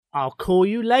I'll call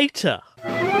you later.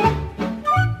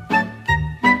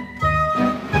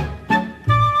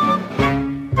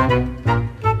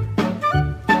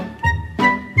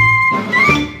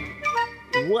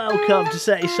 Welcome to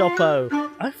Seti Sopo.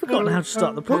 I've forgotten how to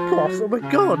start the podcast. Oh my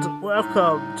god.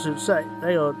 Welcome to Seti...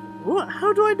 Hang on. What?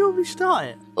 How do I normally start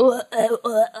it?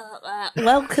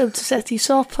 Welcome to Seti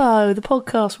Sopo, the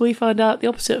podcast where we find out the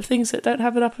opposite of things that don't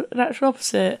have an actual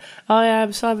opposite. I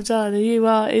am Simon Dunn and you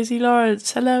are Izzi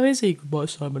Lawrence. Hello, Izzi. Goodbye,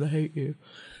 Simon. I hate you.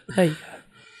 There you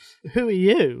go. Who are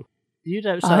you? You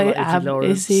don't sound like Izzi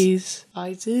Lawrence.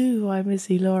 I do. I'm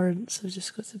Izzi Lawrence. I've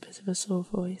just got a bit of a sore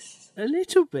voice. A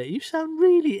little bit. You sound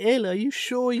really ill. Are you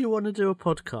sure you want to do a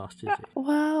podcast, Izzi?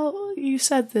 Well, you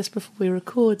said this before we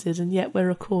recorded, and yet we're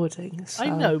recording. So I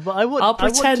know, but I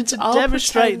want to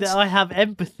demonstrate that I have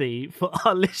empathy for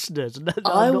our listeners, and that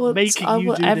I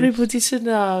want everybody to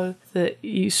know that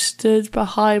you stood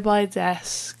behind my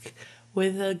desk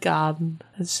with a gun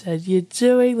and said, "You're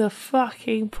doing the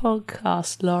fucking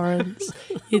podcast, Lawrence.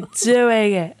 You're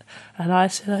doing it." And I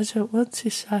said, "I don't want to,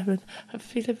 Simon. I'm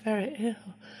feeling very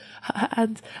ill.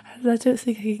 And I don't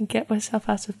think I can get myself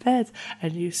out of bed."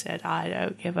 And you said, "I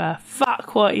don't give a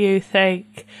fuck what you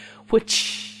think."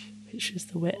 Which is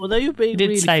the wit. Although you're being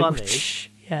really funny,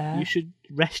 yeah. You should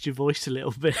rest your voice a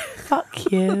little bit.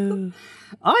 Fuck you.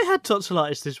 I had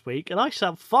tonsillitis this week, and I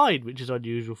sound fine, which is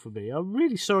unusual for me. I'm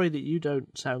really sorry that you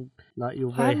don't sound like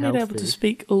you're very healthy. I haven't been able to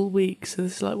speak all week, so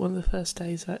this is like one of the first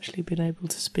days I've actually been able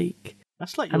to speak.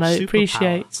 That's like your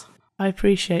superpower. I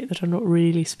appreciate that I'm not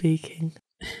really speaking.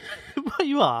 Well,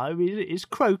 you are. I mean, it's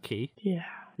croaky. Yeah.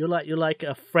 You're like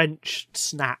a French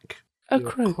snack. You're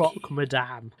a croque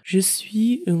madame. Je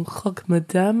suis une croque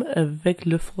madame avec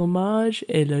le fromage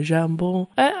et le jambon.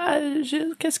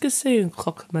 Qu'est-ce que c'est une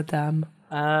croque madame?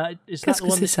 Is that the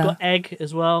one that's got egg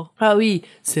as well? Ah oui,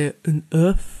 c'est un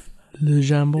œuf, le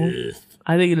jambon.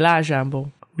 I think la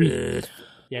jambon. Oui.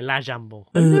 Yeah, la jambon.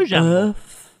 Un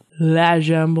œuf, la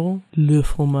jambon, le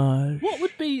fromage. What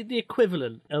would be the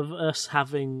equivalent of us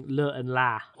having le and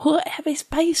la? Well, it's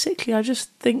basically, I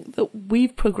just think that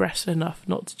we've progressed enough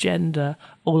not to gender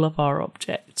all of our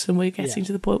objects, and we're getting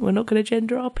to the point where we're not going to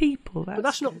gender our people. But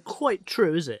that's not quite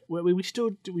true, is it? We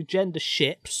still gender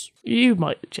ships. You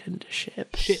might gender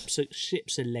ships.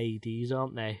 Ships are ladies,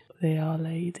 aren't they? They are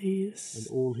ladies. And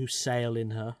all who sail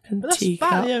in her. And but that's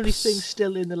about the only thing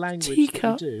still in the language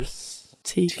that we do.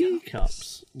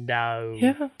 Teacups? No.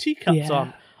 Yeah. Teacups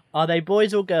aren't. Are they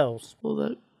boys or girls? Well,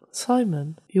 look,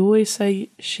 Simon, you always say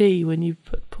she when you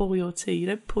pour your tea. You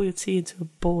don't pour your tea into a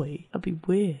boy. That'd be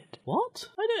weird. What?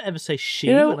 I don't ever say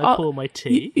she when I pour my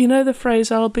tea. You know the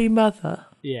phrase, "I'll be mother"?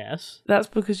 Yes. That's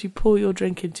because you pour your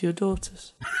drink into your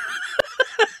daughters.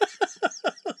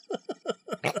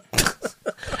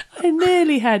 I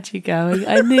nearly had you going.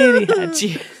 I nearly had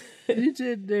you. You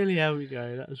did nearly have me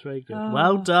going. That was very good.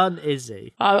 Well done,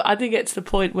 Izzi. I did get to the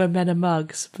point where men are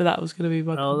mugs, but that was going to be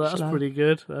my punchline. That's pretty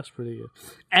good. That's pretty good.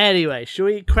 Anyway, shall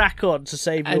we crack on to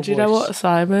save your voice? And do you know what,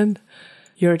 Simon?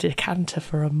 You're a decanter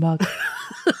for a mug.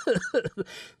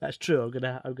 That's true. I'm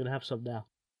gonna have some now.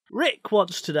 Rick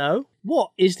wants to know,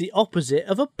 what is the opposite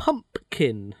of a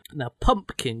pumpkin? Now,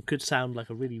 pumpkin could sound like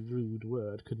a really rude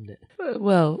word, couldn't it?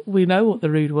 Well, we know what the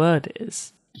rude word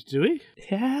is. Do we?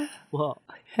 Yeah. What?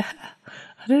 Yeah.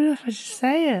 I don't know if I should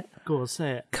say it. Go on,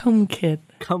 say it. Cumkin.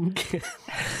 Cumkin.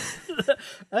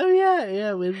 Oh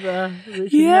yeah, with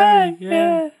Richard yeah, Herring,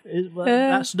 yeah.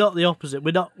 That's not the opposite.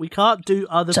 We can't do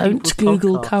other people's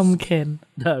Google podcasts. Cumkin.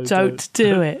 No, don't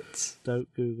do it.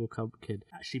 Don't Google Cumkin.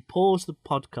 Actually, pause the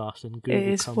podcast and Google Cumkin.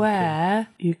 It is where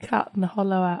you cut and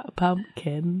hollow out a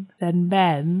pumpkin, then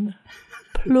men,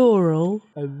 plural,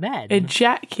 men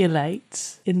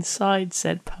ejaculate inside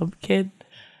said pumpkin,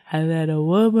 and then a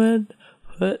woman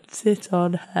puts it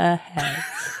on her head.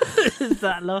 Is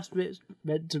that last bit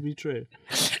meant to be true?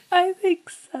 I think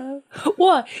so.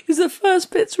 Why? Because the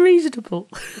first bit's reasonable.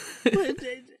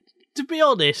 To be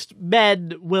honest,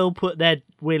 men will put their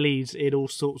willies in all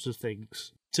sorts of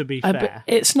things, to be fair.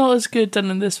 It's not as good done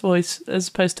in this voice as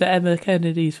opposed to Emma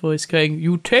Kennedy's voice going,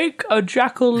 "You take a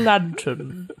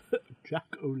jack-o'-lantern."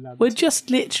 Jack-o'-lantern. We're just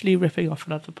literally ripping off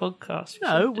another podcast.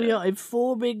 No, we are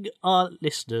informing our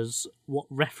listeners what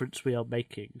reference we are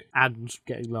making and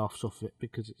getting laughs off it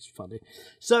because it's funny.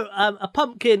 So, a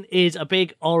pumpkin is a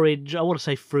big orange, I want to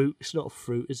say fruit. It's not a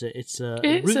fruit, is it? It's a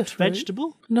root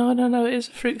vegetable? No, it is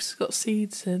a fruit. It's got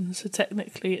seeds in, so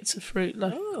technically it's a fruit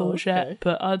like a courgette, okay.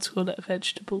 But I'd call it a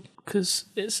vegetable because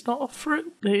it's not a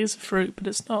fruit. It is a fruit, but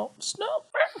it's not. It's not.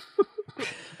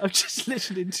 I'm just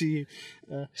listening to you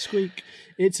squeak.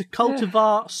 It's a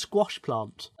cultivar squash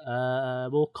plant,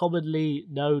 more commonly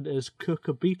known as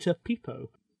cucurbita pepo.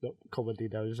 not commonly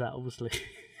known as that, obviously.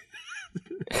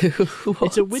 What?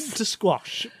 It's a winter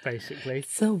squash, basically.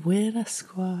 It's a winter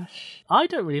squash. I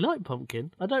don't really like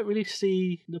pumpkin. I don't really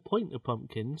see the point of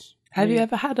pumpkins. Have you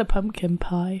ever had a pumpkin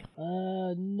pie?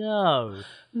 No.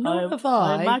 Nor have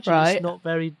I, I imagine right? it's not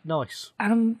very nice.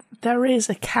 And there is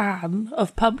a can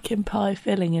of pumpkin pie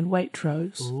filling in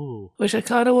Waitrose, Ooh. which I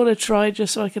kind of want to try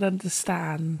just so I can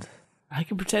understand. I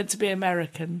can pretend to be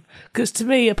American, because to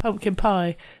me a pumpkin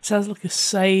pie sounds like a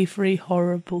savoury,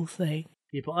 horrible thing.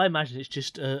 Yeah, but I imagine it's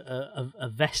just a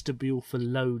vestibule for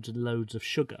loads and loads of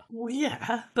sugar. Well,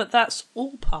 yeah, but that's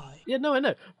all pie. Yeah, no, I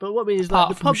know. But what I mean is, Apart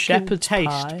like, the from pumpkin shepherd's taste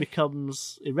pie.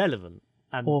 becomes irrelevant.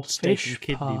 And Or steak fish and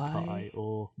kidney pie. pie,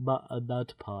 or a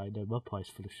mud pie. No, mud pie's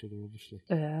full of sugar, obviously.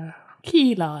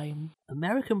 Key lime.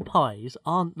 American pies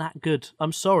aren't that good.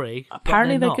 I'm sorry. but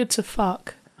Apparently they're not. good to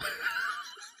fuck.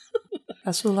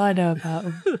 That's all I know about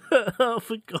them. Oh,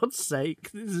 for God's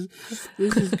sake.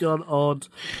 This has gone odd.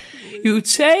 You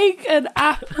take an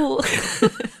apple.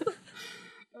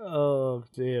 Oh,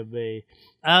 dear me.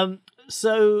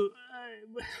 So,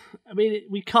 I mean,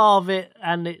 we carve it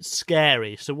and it's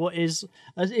scary. So what is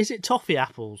it toffee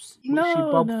apples? What's she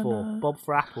Bob for? No. Bob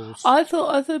for apples. I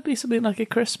thought it'd be something like a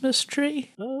Christmas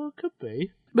tree. Oh, could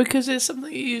be. Because it's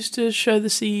something you use to show the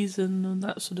season and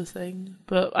that sort of thing.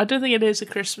 But I don't think it is a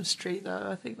Christmas tree, though.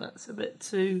 I think that's a bit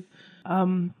too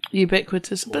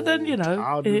ubiquitous. But then, it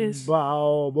is.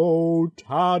 Tannenbaum, oh,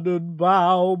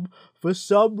 Tannenbaum. For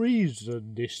some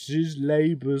reason, this is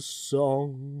Labour's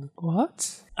song.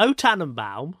 What? O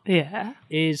Tannenbaum Yeah.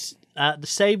 is the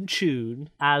same tune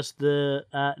as the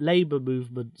Labour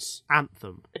movement's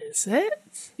anthem. Is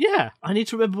it? Yeah, I need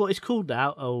to remember what it's called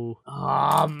now.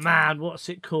 Oh man, what's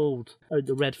it called? Oh,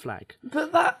 the red flag.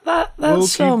 But that We'll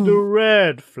song. keep the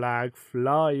red flag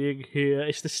flying here.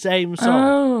 It's the same song.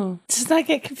 Oh. Does that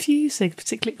get confusing,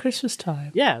 particularly at Christmas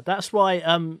time? Yeah, that's why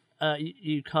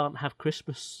you can't have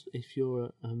Christmas if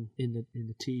you're in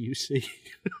the TUC.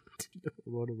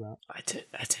 What about? I don't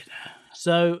know.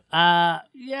 So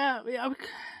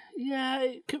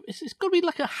it's got to be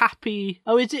like a happy.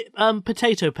 Oh, is it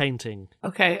potato painting?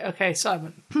 Okay,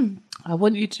 Simon. I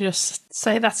want you to just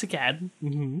say that again.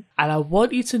 Mm-hmm. And I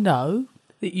want you to know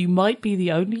that you might be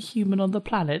the only human on the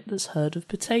planet that's heard of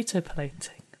potato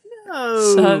painting.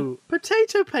 No, So-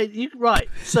 potato painting. Right.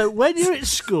 So when you're at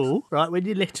school, right, when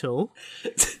you're little,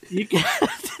 you get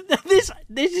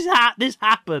this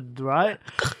happened, right?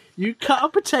 You cut a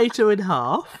potato in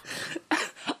half.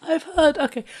 I've heard.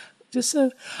 Okay, just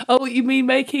so. Oh, you mean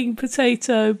making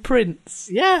potato prints?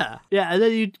 Yeah, and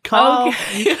then you carve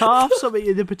Okay. you carve something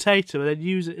in the potato and then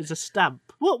use it as a stamp.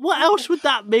 What else would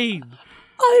that mean?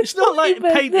 It's not like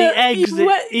painting eggs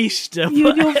at Easter.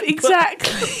 but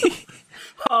Exactly.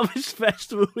 Harvest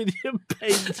Festival with your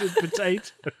painted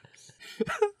potatoes.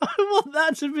 I want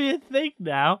that to be a thing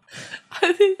now.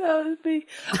 I think that would be.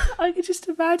 I could just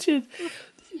imagine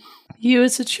you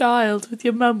as a child with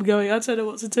your mum going, I don't know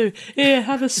what to do. Here,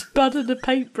 have a spud and a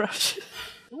paintbrush.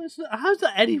 How's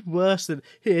that any worse than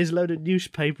here's a load of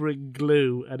newspaper and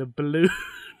glue and a balloon?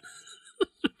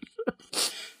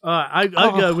 Alright,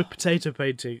 I go with potato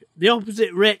painting. The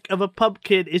opposite, Rick, of a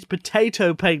pumpkin is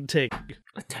potato painting.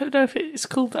 I don't know if it's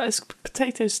called that. It's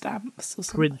potato stamps or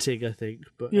something. Printing, I think.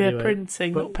 But Yeah, anyway.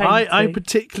 printing, But not painting. I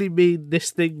particularly mean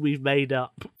this thing we've made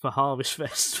up for Harvest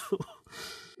Festival.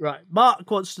 Right, Mark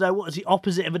wants to know what is the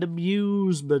opposite of an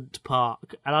amusement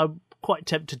park, and I'm quite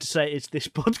tempted to say it's this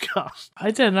podcast.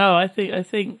 I don't know. I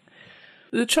think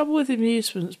the trouble with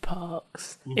amusement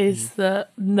parks is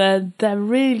that they're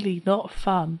really not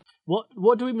fun.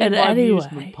 What do we mean In by any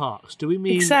amusement way. parks? Do we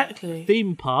mean Exactly.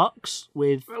 theme parks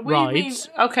with rides?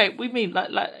 We mean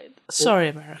like sorry,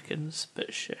 Americans,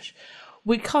 but shush.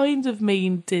 We kind of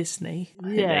mean Disney. I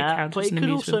think they Yeah, count but as it an could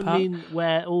amusement also park. mean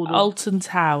where all the Alton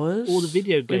Towers.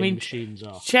 video game mean machines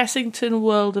are. Chessington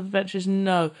World Adventures.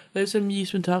 No, those are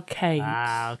amusement arcades.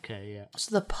 Ah, okay, yeah.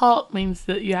 So the park means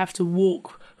that you have to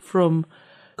walk from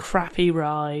crappy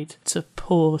ride to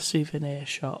poor souvenir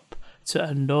shop to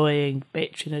annoying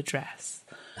bitch in a dress.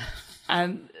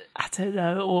 And I don't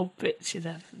know, or bitch in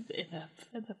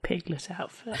a piglet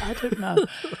outfit. I don't know.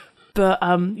 But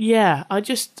yeah,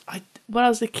 when I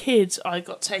was a kid, I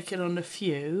got taken on a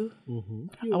few.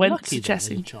 Mm-hmm. I went lucky to then as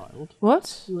a Chessington. child.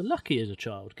 What? You were lucky as a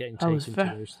child getting I was taken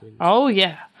to those things. Oh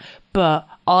yeah, but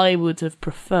I would have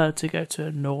preferred to go to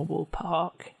a normal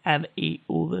park and eat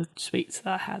all the sweets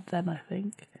that I had then. I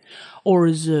think, or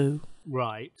a zoo.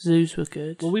 Right. Zoos were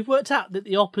good. Well, we've worked out that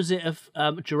the opposite of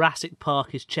Jurassic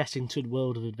Park is Chessington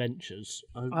World of Adventures.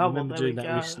 I remember there doing we that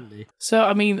go. recently. So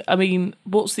I mean,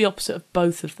 what's the opposite of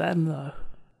both of them though?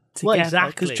 together.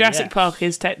 exactly, Because Jurassic yes. Park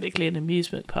is technically an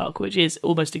amusement park, which is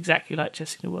almost exactly like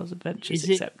Jessica Wells Adventures, Is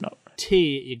it except not.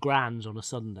 tea at your grand's on a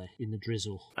Sunday in the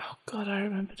drizzle? Oh, God, I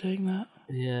remember doing that.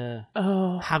 Yeah.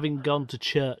 Oh. Having gone to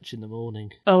church in the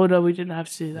morning. Oh, no, we didn't have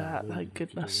to do that, thank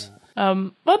goodness.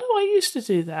 Well, no, I used to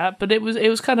do that, but it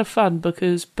was kind of fun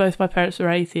because both my parents were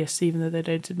atheists, even though they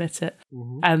don't admit it.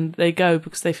 Mm-hmm. And they go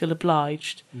because they feel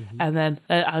obliged. Mm-hmm. And then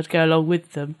I'd go along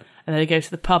with them, and then I'd go to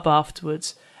the pub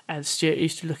afterwards, and Stuart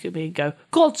used to look at me and go,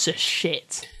 God's a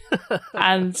shit.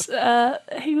 And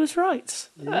he was right.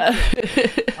 Yeah.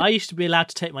 I used to be allowed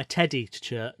to take my teddy to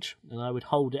church, and I would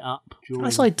hold it up.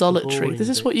 That's idolatry. This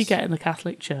is what you get in the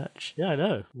Catholic Church. Yeah, I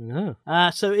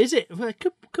know. So is it? Well, it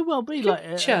could well be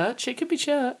like church. It could be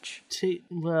church.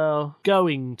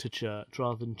 Going to church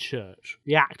rather than church.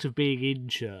 The act of being in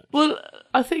church. Well,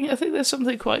 I think there's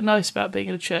something quite nice about being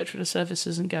in a church when a service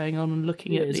isn't going on and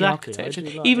looking at the architecture.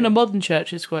 Even a modern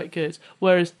church is quite good.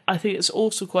 Whereas I think it's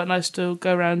also quite nice to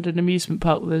go around an amusement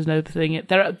park where there's nobody.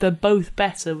 They're both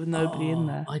better with nobody in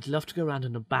there. I'd love to go around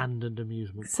an abandoned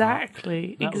amusement park.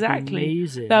 Exactly.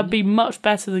 Amazing. That'd be much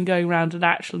better than going around an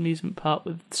actual amusement park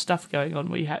with stuff going on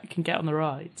where you can get on the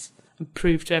rides and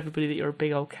prove to everybody that you're a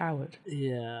big old coward.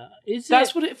 Yeah.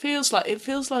 That's what it feels like. It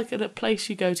feels like at a place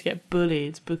you go to get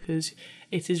bullied because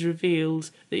it is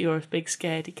revealed that you're a big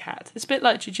scaredy cat. It's a bit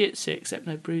like jiu-jitsu, except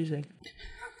no bruising.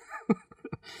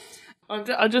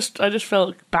 I just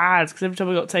felt bad because every time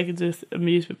I got taken to an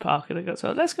amusement park and I got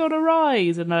told, let's go on a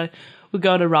ride, and I would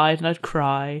go on a ride and I'd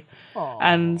cry. Aww.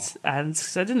 And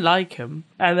because I didn't like him,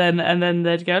 and then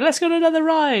they'd go, let's go on another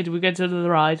ride. We'd go to another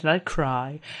ride and I'd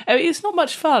cry. I mean, it's not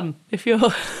much fun if you're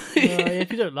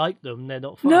if you don't like them, they're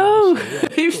not fun. No,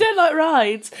 if you don't like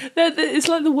rides, it's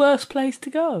like the worst place to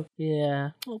go.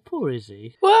 Yeah. Well, poor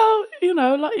Izzy. Well,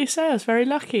 like you say, I was very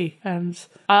lucky, and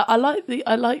I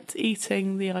liked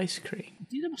eating the ice cream.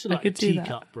 You must have like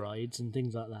teacup rides and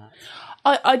things like that.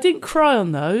 I didn't cry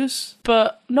on those,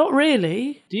 but not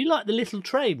really. Do you like the little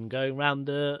train going around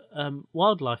the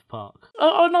wildlife park?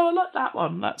 Oh no, I like that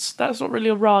one. That's not really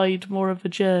a ride, more of a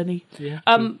journey. Yeah.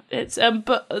 It's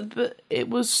but it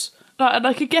was. And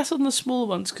I could guess on the small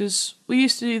ones because we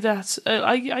used to do that.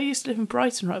 I used to live in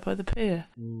Brighton, right by the pier.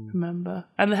 Remember?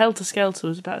 And the Helter Skelter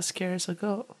was about as scary as I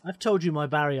got. I've told you my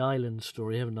Barry Island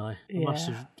story, haven't I? Yeah.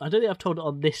 I don't think I've told it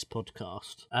on this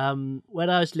podcast. When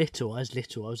I was little. I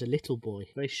was a little boy,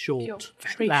 very short. You're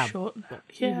very short.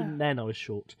 Yeah. Even then, I was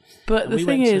short. But the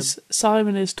thing is,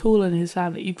 Simon is tall in his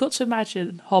family. You've got to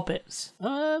imagine hobbits.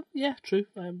 Yeah, true.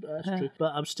 That's true.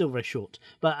 But I'm still very short.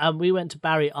 But we went to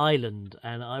Barry Island,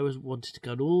 and I wanted to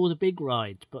go to all the big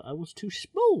rides, but I was too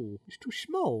small. It's too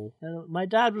small. And my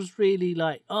dad was really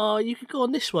like, "Oh, you could go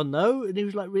on this one though," and he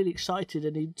was like really excited,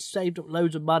 and he'd saved up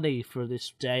loads of money for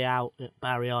this day out at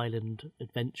Barry Island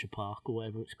Adventure Park or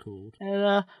whatever it's called.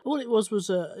 And all it was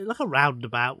like a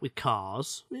roundabout with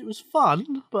cars. It was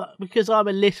fun, but because I'm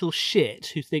a little shit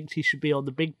who thinks he should be on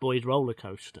the big boys roller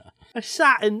coaster, I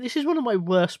sat, and this is one of my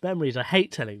worst memories. I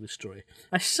hate telling this story.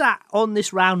 I sat on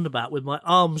this roundabout with my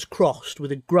arms crossed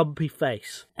with a grumpy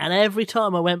face, and every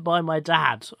time I went by my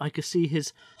dad, I could see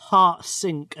his heart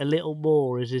sink a little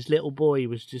more as his little boy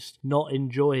was just not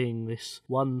enjoying this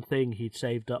one thing he'd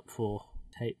saved up for.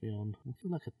 Take me on. I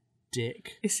feel like a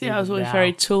dick. You see, I was always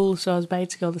very tall, so I was made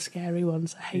to go on the scary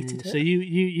ones. I hated it. So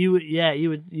you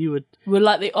would. We're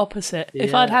like the opposite. Yeah,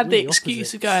 if I'd had the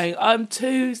excuse of going, I'm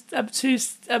too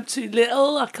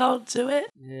little, I can't do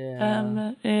it.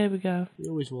 Yeah. Here we go. You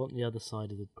always want the other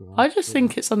side of the grass. I just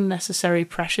think it's unnecessary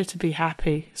pressure to be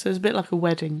happy. So it's a bit like a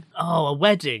wedding. Oh, a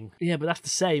wedding. Yeah, but that's the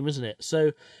same, isn't it?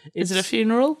 So is it a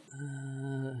funeral?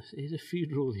 Is a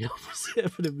funeral the opposite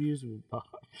of an amusement park?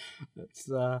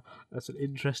 That's an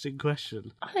interesting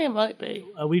question. I think it might be.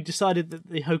 We've decided that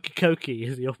the hokey cokey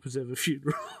is the opposite of a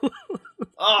funeral.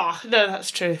 Oh, no, that's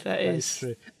true. That is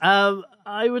true.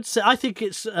 I would say, I think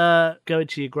it's going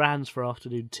to your grand's for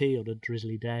afternoon tea on a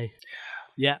drizzly day.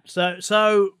 Yeah,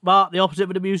 so Mark, the opposite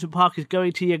of an amusement park is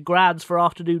going to your grand's for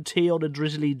afternoon tea on a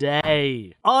drizzly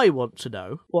day. I want to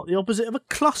know what the opposite of a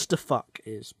clusterfuck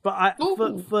is, but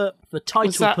for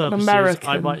title purposes,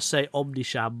 I might say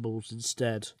omnishambles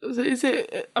instead. Is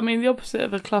it? I mean, the opposite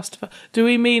of a clusterfuck. Do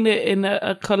we mean it in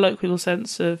a colloquial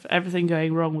sense of everything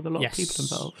going wrong with a lot of people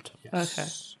involved? Yes. Okay.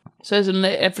 So isn't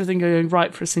it everything going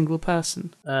right for a single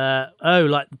person?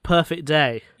 Like the perfect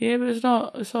day. Yeah, but it's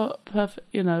not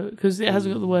perfect, because it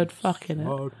hasn't got the word fuck in it.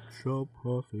 Such a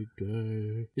perfect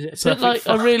day. Is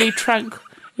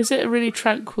it a really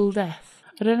tranquil death?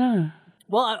 I don't know.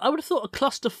 Well, I would have thought a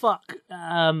clusterfuck.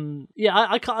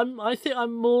 I think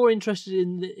I'm more interested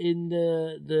in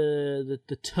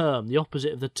the term, the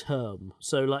opposite of the term.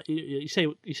 So, like you say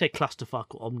clusterfuck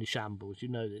or omnishambles, you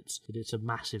know that it's a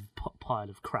massive pile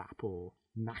of crap or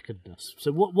knackeredness.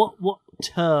 So, what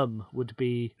term would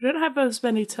be? We don't have as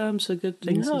many terms for good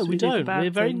things. No, as we don't. do for bad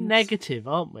We're very things. negative,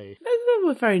 aren't we? No,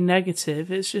 we're very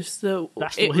negative. It's just that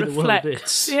That's it the way reflects. the world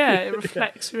is. Yeah, it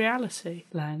reflects reality.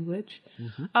 Language.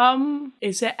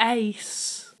 Is it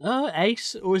ace?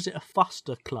 Ace, or is it a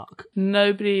fustercluck?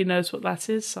 Nobody knows what that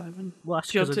is, Simon. Well,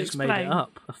 that's Do you because want I to just made it explain?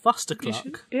 up. A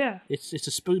fustercluck. Yeah. It's a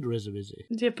spoonerism, is it?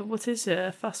 Yeah, but what is it?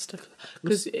 A fuster?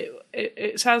 Because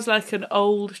it sounds like an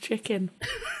old chicken.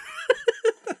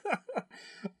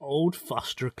 Old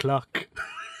fustercluck.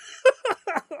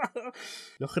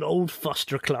 Look at old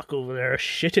fustercluck over there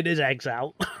shitting his eggs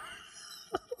out.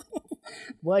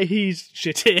 Why he's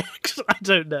shitting eggs, I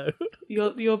don't know.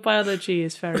 Your biology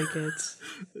is very good.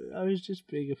 I was just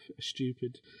being a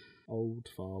stupid old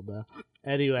farmer.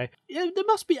 Anyway, yeah, there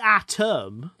must be a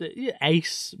term.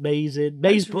 Ace, mazing,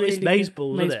 mazeballs. It's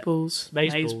mazeballs, isn't it?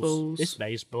 Mazeballs. It's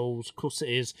mazeballs. Of course it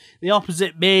is. The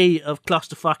opposite me of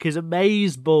clusterfuck is a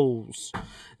mazeballs.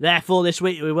 Therefore, this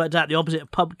week we worked out the opposite of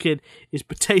pumpkin is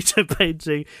potato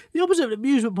painting. The opposite of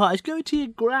amusement party is going to your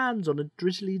grands on a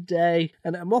drizzly day.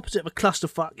 And the opposite of a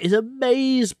clusterfuck is a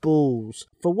mazeballs.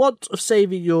 For want of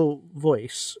saving your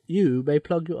voice, you may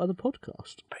plug your other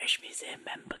podcast. British Museum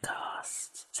member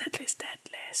cast, Setlist Dead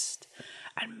List,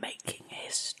 and Making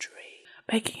History.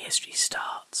 Making History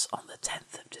starts on the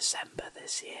 10th of December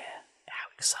this year. How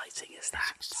exciting is that?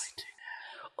 That's exciting.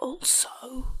 Also,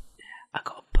 I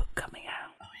got a book coming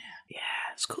out. Oh, yeah?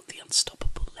 Yeah, it's called The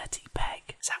Unstoppable Letty Peg.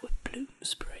 It's out with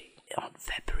Bloomsbury on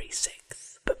February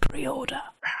 6th. But pre-order.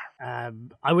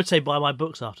 I would say buy my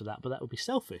books after that, but that would be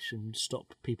selfish and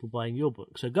stop people buying your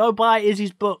book. So go buy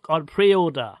Izzy's book on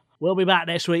pre-order. We'll be back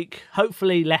next week,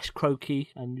 hopefully less croaky,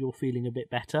 and you're feeling a bit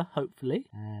better, hopefully.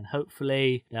 And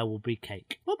hopefully there will be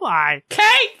cake. Bye-bye.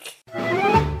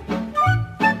 Cake!